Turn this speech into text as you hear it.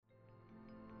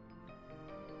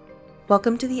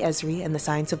Welcome to the Esri and the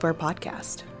Science of Where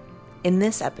podcast. In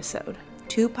this episode,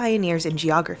 two pioneers in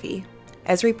geography,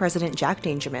 Esri President Jack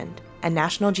Dangermond and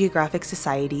National Geographic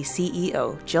Society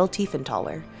CEO Jill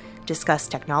Tiefenthaler, discuss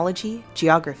technology,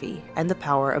 geography, and the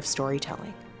power of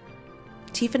storytelling.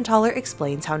 Tiefenthaler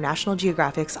explains how National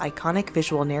Geographic's iconic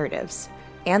visual narratives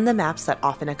and the maps that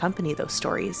often accompany those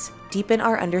stories deepen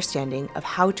our understanding of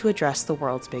how to address the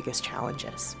world's biggest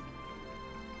challenges.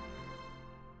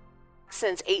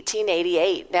 Since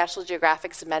 1888, National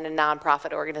Geographic's been a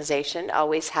nonprofit organization,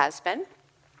 always has been.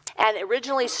 And it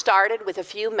originally started with a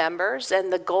few members,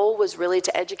 and the goal was really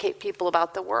to educate people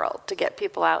about the world, to get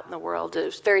people out in the world. It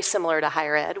was very similar to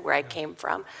higher ed, where I came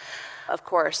from, of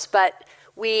course. But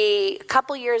a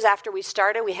couple years after we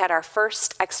started, we had our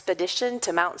first expedition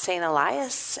to Mount St.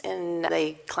 Elias, and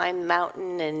they climbed the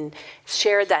mountain and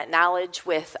shared that knowledge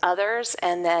with others.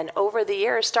 And then over the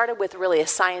years, started with really a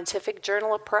scientific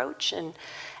journal approach. And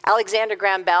Alexander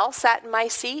Graham Bell sat in my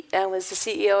seat and was the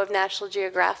CEO of National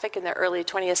Geographic in the early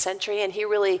 20th century, and he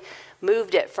really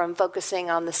moved it from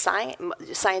focusing on the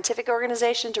scientific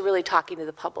organization to really talking to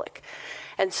the public.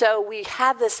 And so we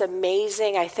have this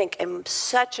amazing, I think, and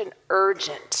such an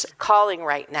urgent calling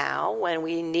right now when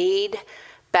we need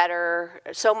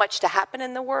so much to happen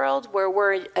in the world, where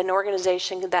we're an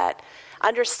organization that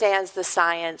understands the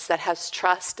science, that has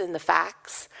trust in the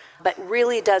facts, but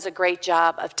really does a great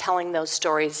job of telling those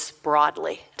stories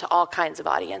broadly to all kinds of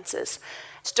audiences.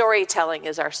 Storytelling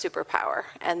is our superpower,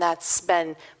 and that's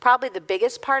been probably the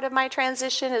biggest part of my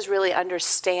transition, is really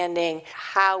understanding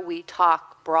how we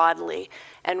talk broadly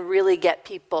and really get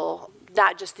people,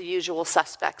 not just the usual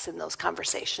suspects in those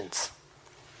conversations.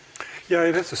 Yeah,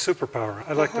 it is a superpower.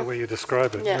 I like the way you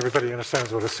describe it. Yeah. Everybody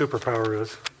understands what a superpower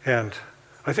is. And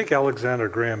I think Alexander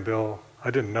Graham Bell,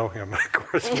 I didn't know him, of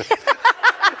course.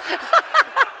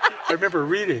 I remember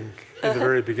reading in the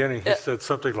very beginning, he said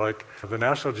something like, the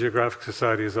National Geographic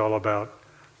Society is all about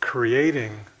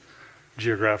creating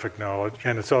geographic knowledge,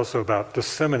 and it's also about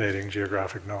disseminating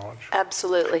geographic knowledge.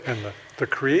 Absolutely. And the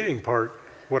creating part,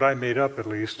 what I made up at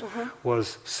least,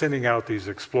 was sending out these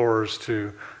explorers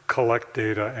to collect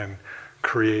data and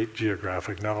create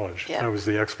geographic knowledge. Yeah. That was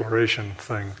the exploration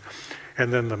thing.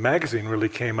 And then the magazine really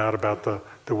came out about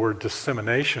the word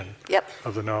dissemination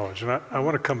of the knowledge. And I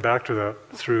want to come back to that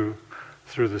through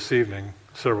this evening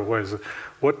several ways.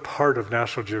 What part of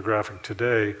National Geographic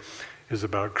today is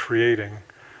about creating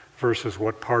versus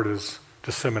what part is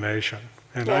dissemination?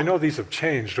 And I know these have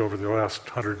changed over the last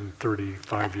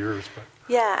 135 years. But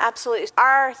yeah, absolutely.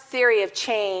 Our theory of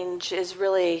change is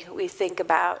really, we think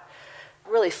about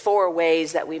really 4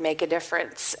 ways that we make a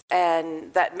difference.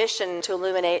 And that mission to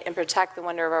illuminate and protect the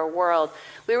wonder of our world,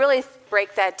 we really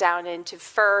break that down into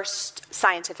first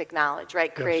scientific knowledge,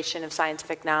 right? Yes. Creation of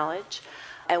scientific knowledge.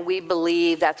 And we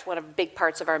believe that's one of the big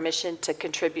parts of our mission, to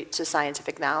contribute to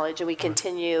scientific knowledge. And we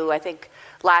continue, I think,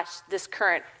 this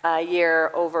current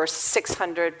year, over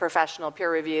 600 professional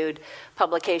peer-reviewed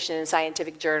publications in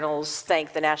scientific journals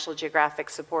thank the National Geographic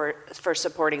for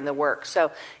supporting the work.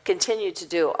 So continue to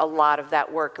do a lot of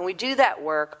that work. And we do that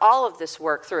work, all of this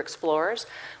work, through explorers.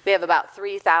 We have about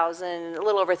 3,000, a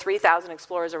little over 3,000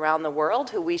 explorers around the world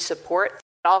who we support.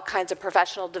 All kinds of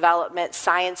professional development,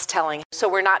 science telling. So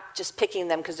we're not just picking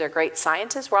them because they're great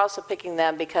scientists, we're also picking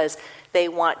them because they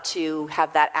want to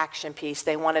have that action piece.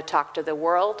 They want to talk to the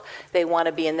world. They want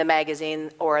to be in the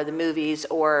magazine or the movies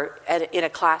or in a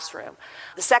classroom.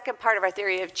 The second part of our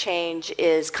theory of change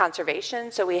is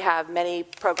conservation. So we have many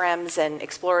programs and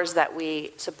explorers that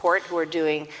we support who are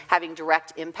having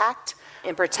direct impact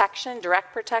in protection,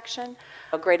 direct protection.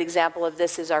 A great example of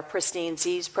this is our Pristine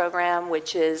Seas program,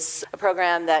 which is a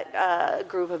program that a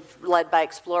group led by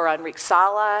explorer Enrique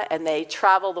Sala, and they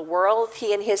travel the world,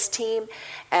 he and his team,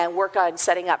 and work on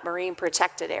setting up marine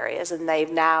protected areas. And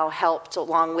they've now helped,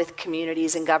 along with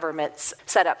communities and governments,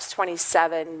 set up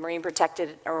 27 marine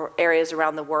protected areas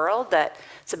around the world. That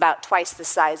it's about twice the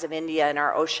size of India and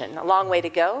our ocean. A long way to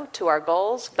go to our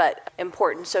goals, but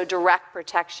important. So direct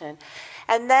protection.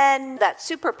 And then that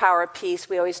superpower piece,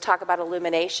 we always talk about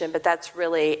illumination, but that's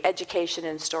really education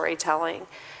and storytelling.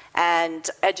 And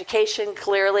education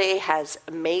clearly has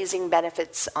amazing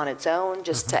benefits on its own,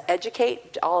 just to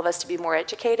educate, all of us to be more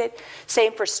educated.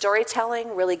 Same for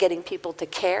storytelling, really getting people to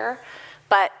care.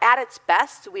 But at its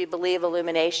best, we believe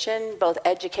illumination, both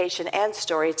education and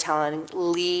storytelling,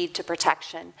 lead to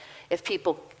protection. If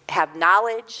people have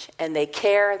knowledge and they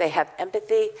care, they have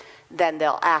empathy, then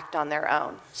they'll act on their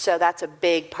own. So that's a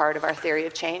big part of our theory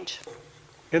of change.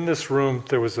 in this room,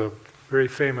 there was a very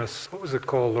famous, what was it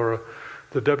called, Laura?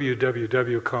 The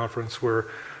WWW conference, where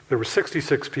there were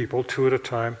 66 people, 2 at a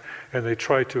time, and they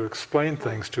tried to explain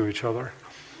things to each other.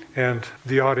 And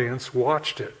the audience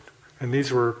watched it. And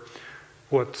these were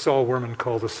what Saul Wurman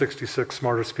called the 66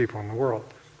 smartest people in the world.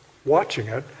 Watching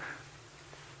it,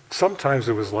 sometimes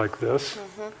it was like this,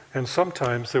 and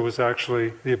sometimes there was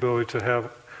actually the ability to have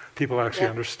people actually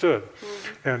understood.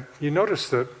 And you notice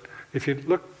that if you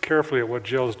look carefully at what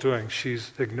Jill's doing,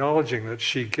 she's acknowledging that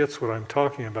she gets what I'm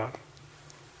talking about.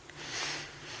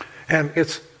 And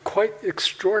it's quite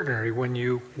extraordinary when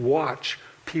you watch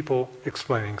people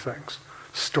explaining things,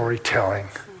 storytelling.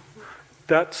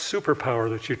 That superpower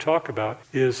that you talk about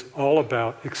is all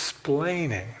about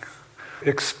explaining,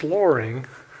 exploring,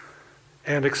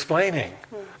 and explaining.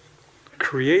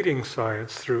 Creating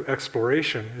science through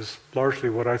exploration is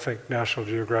largely what I think National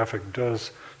Geographic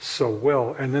does so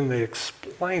well, and then they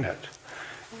explain it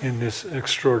in this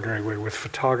extraordinary way with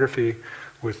photography,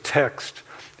 with text,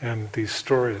 and these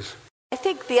stories. I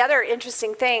think the other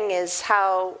interesting thing is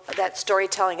how that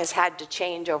storytelling has had to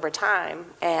change over time,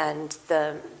 and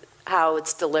how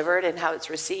it's delivered and how it's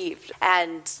received.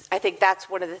 And I think that's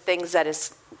one of the things that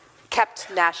has kept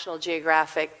National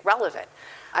Geographic relevant.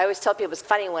 I always tell people it was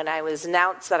funny when I was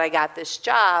announced that I got this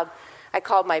job, I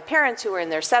called my parents who were in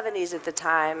their 70s at the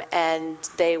time, and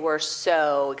they were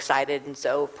so excited and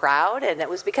so proud, and it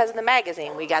was because of the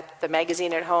magazine. We got the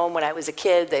magazine at home when I was a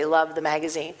kid. They loved the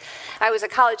magazine. I was a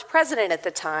college president at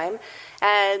the time,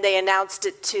 and they announced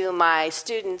it to my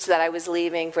students that I was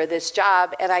leaving for this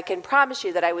job, and I can promise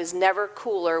you that I was never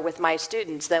cooler with my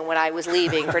students than when I was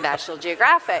leaving for National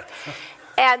Geographic.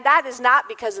 And that is not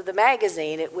because of the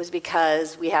magazine. It was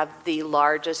because we have the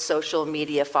largest social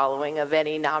media following of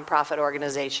any nonprofit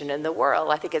organization in the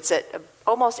world. I think it's at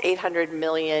almost 800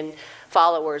 million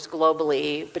followers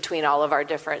globally between all of our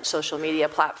different social media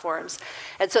platforms.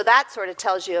 And so that sort of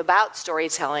tells you about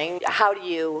storytelling.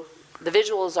 The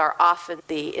visuals are often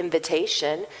the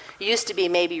invitation. It used to be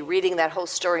maybe reading that whole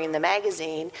story in the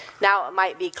magazine. Now it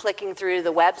might be clicking through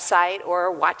the website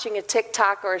or watching a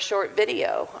TikTok or a short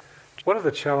video. One of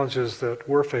the challenges that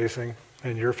we're facing,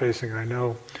 and you're facing, I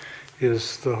know,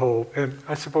 is the whole, and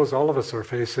I suppose all of us are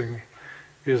facing,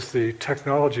 is the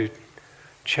technology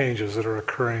changes that are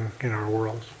occurring in our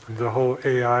world. The whole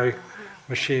AI,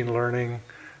 machine learning,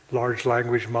 large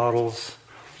language models,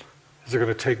 is it going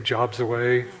to take jobs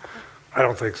away? I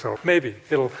don't think so. Maybe.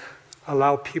 It'll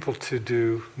allow people to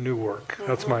do new work.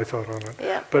 That's my thought on it.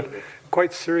 Yeah. But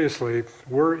quite seriously,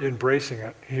 we're embracing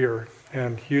it here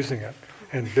and using it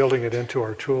and building it into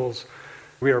our tools.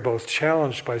 We are both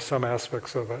challenged by some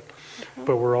aspects of it,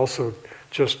 but we're also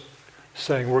just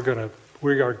saying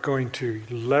we are going to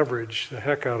leverage the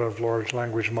heck out of large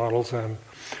language models and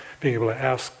being able to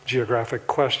ask geographic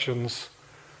questions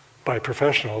by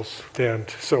professionals. And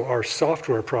so our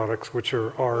software products, which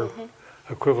are our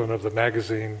equivalent of the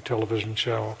magazine, television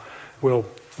channel, will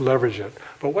leverage it.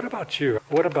 But what about you?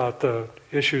 What about the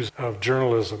issues of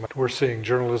journalism? We're seeing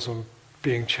journalism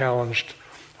being challenged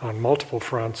on multiple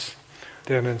fronts.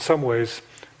 And in some ways,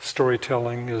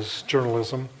 storytelling is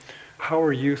journalism. How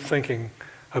are you thinking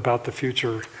about the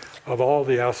future of all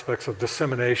the aspects of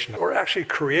dissemination, or actually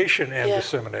creation and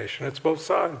dissemination? It's both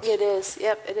sides. It is,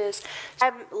 it is.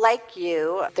 I'm like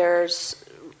you. There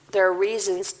are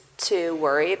reasons to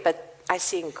worry, but I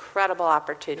see incredible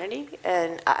opportunity,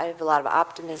 and I have a lot of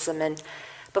optimism. And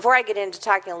before I get into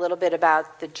talking a little bit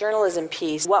about the journalism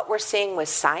piece, what we're seeing with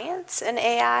science and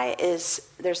AI is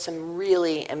there's some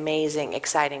really amazing,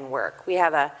 exciting work. We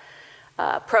have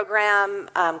a program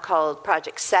called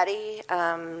Project SETI,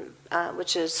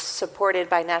 which is supported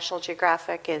by National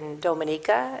Geographic in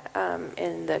Dominica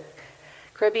in the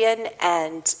Caribbean,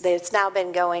 and it's now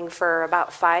been going for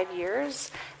about 5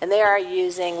 years, and they are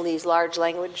using these large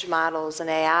language models and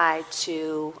AI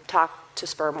to talk to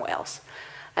sperm whales.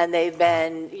 And they've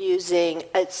been using,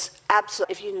 it's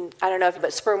absolutely, I don't know if,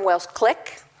 but sperm whales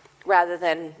click rather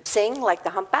than sing like the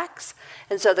humpbacks.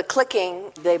 And so the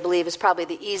clicking, they believe, is probably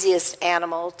the easiest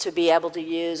animal to be able to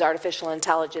use artificial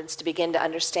intelligence to begin to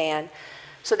understand.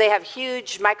 So they have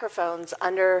huge microphones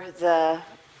under the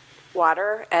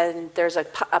water, and there's a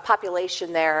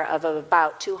population there of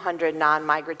about 200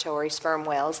 non-migratory sperm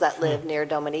whales that live near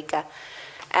Dominica.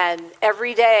 And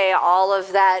every day, all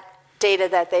of that data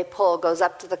that they pull goes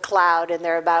up to the cloud, and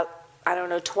there are about,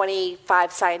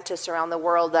 25 scientists around the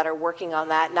world that are working on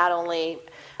that, not only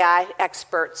AI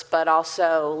experts, but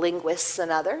also linguists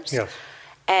and others. Yes.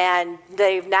 And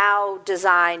they've now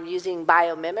designed, using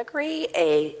biomimicry,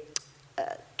 a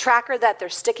tracker that they're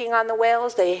sticking on the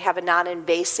whales. They have a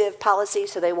non-invasive policy,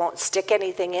 so they won't stick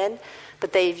anything in.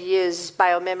 But they've used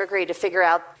biomimicry to figure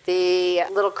out the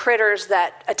little critters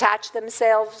that attach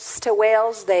themselves to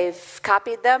whales. They've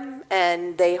copied them,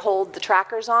 and they hold the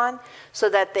trackers on so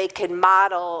that they can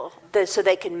so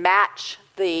they can match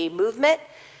the movement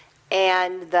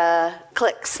and the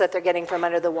clicks that they're getting from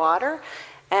under the water.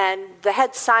 And the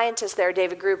head scientist there,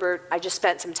 David Gruber, I just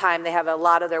spent some time. They have a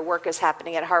lot of their work is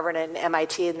happening at Harvard and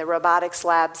MIT in the robotics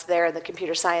labs there in the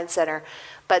Computer Science Center.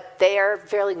 But they are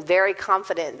feeling very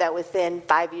confident that within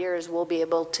 5 years we'll be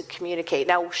able to communicate.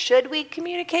 Now, should we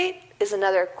communicate is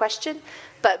another question,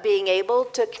 but being able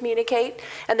to communicate.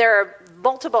 And there are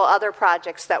multiple other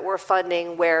projects that we're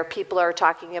funding where people are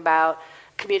talking about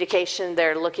communication.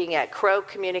 They're looking at crow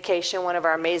communication, one of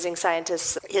our amazing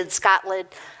scientists in Scotland.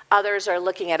 Others are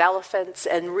looking at elephants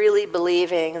and really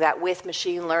believing that with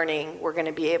machine learning, we're going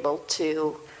to be able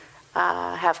to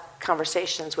have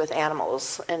conversations with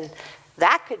animals. And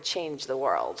that could change the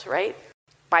world, right?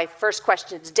 My first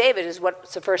question to David is,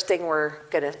 what's the first thing you're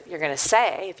going to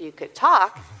say if you could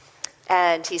talk?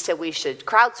 And he said we should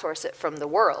crowdsource it from the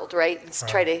world, right? And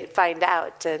try to find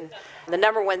out. And the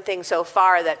number one thing so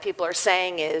far that people are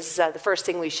saying is the first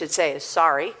thing we should say is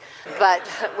sorry, but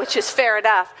which is fair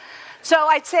enough. So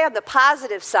I'd say on the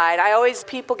positive side,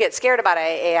 people get scared about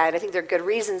AI, and I think there are good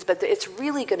reasons, but it's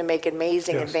really going to make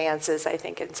amazing advances, I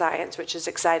think, in science, which is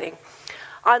exciting.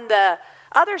 On the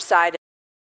other side,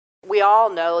 we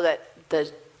all know that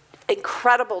the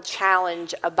incredible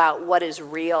challenge about what is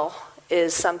real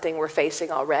is something we're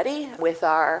facing already with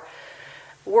our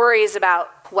worries about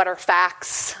what are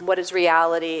facts, what is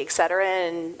reality, et cetera,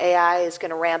 and AI is going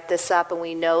to ramp this up, and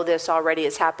we know this already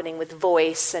is happening with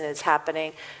voice, and it's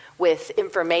happening with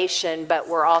information, but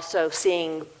we're also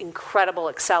seeing incredible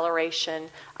acceleration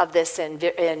of this in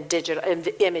digital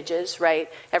images,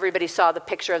 right? Everybody saw the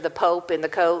picture of the Pope in the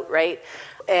coat, right?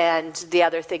 And the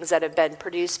other things that have been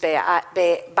produced by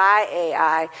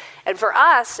AI. And for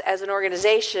us as an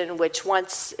organization, which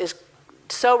once is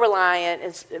so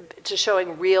reliant to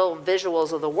showing real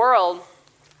visuals of the world,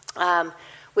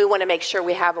 we want to make sure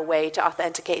we have a way to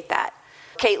authenticate that.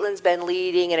 Caitlin's been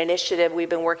leading an initiative. We've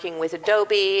been working with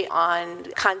Adobe on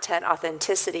content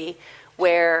authenticity,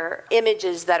 where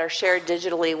images that are shared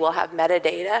digitally will have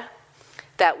metadata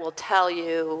that will tell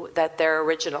you that they're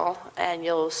original, and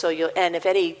and if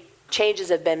any changes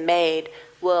have been made,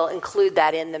 we'll include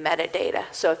that in the metadata.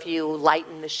 So if you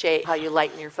lighten the shade, how you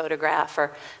lighten your photograph,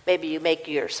 or maybe you make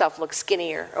yourself look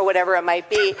skinnier, or whatever it might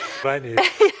be,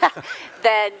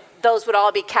 then those would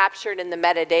all be captured in the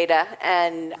metadata.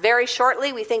 And very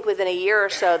shortly, we think within a year or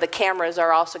so, the cameras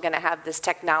are also going to have this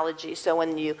technology. So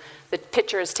when the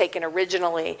picture is taken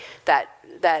originally, that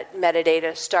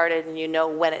metadata started, and you know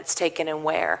when it's taken and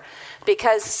where.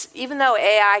 Because even though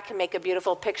AI can make a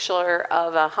beautiful picture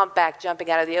of a humpback jumping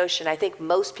out of the ocean, I think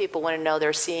most people want to know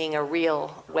they're seeing a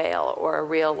real whale or a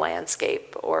real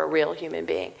landscape or a real human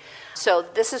being. So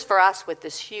this is for us with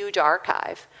this huge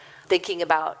archive, thinking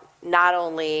about not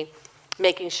only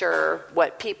making sure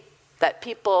that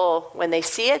people, when they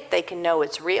see it, they can know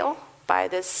it's real by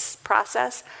this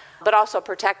process, but also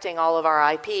protecting all of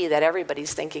our IP that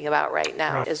everybody's thinking about right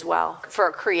now as well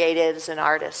for creatives and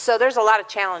artists. So there's a lot of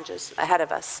challenges ahead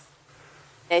of us.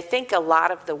 I think a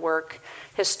lot of the work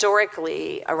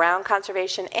historically around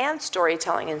conservation and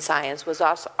storytelling in science was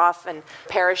also often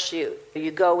parachute. You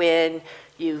go in,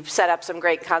 you set up some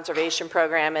great conservation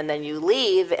program, and then you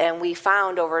leave, and we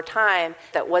found over time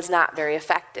that was not very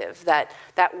effective, that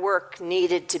work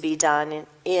needed to be done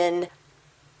in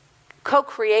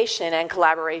co-creation and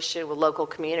collaboration with local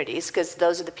communities, because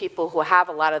those are the people who have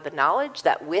a lot of the knowledge,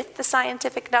 that with the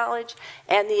scientific knowledge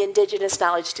and the indigenous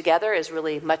knowledge together is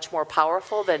really much more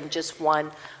powerful than just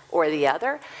one or the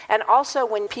other. And also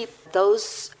when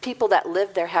those people that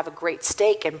live there have a great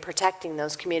stake in protecting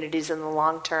those communities in the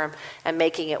long term and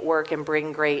making it work and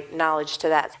bring great knowledge to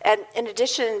that. And in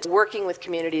addition, working with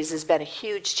communities has been a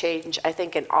huge change, I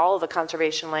think, in all of the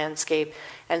conservation landscape,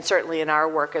 and certainly in our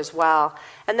work as well.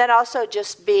 And then also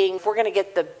just if we're going to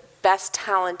get the best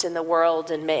talent in the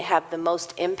world and may have the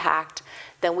most impact,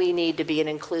 then we need to be an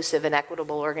inclusive and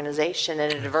equitable organization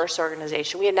and a diverse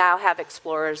organization. We now have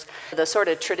explorers. The sort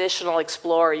of traditional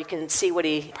explorer, you can see what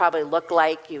he probably looked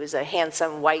like. He was a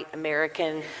handsome white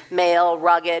American male,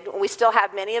 rugged. We still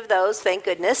have many of those, thank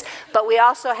goodness. But we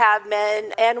also have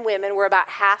men and women. We're about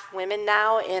half women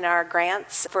now in our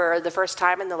grants for the first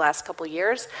time in the last couple of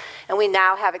years. And we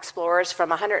now have explorers from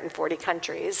 140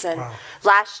 countries. And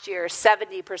last year,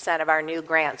 70% of our new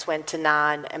grants went to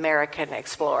non-American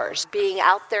explorers. Being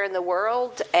out there in the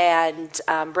world, and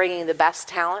bringing the best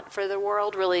talent for the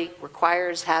world really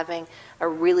requires having a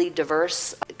really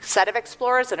diverse set of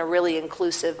explorers and a really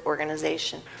inclusive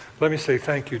organization. Let me say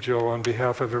thank you, Jill, on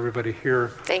behalf of everybody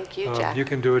here. Thank you, Jack. You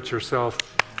can do it yourself.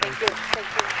 Thank you. Thank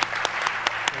you.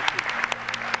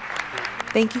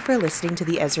 Thank you for listening to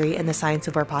the Esri and the Science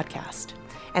of War podcast.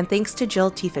 And thanks to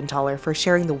Jill Tiefenthaler for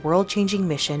sharing the world-changing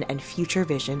mission and future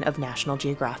vision of National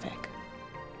Geographic.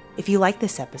 If you like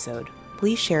this episode,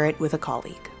 please share it with a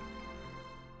colleague.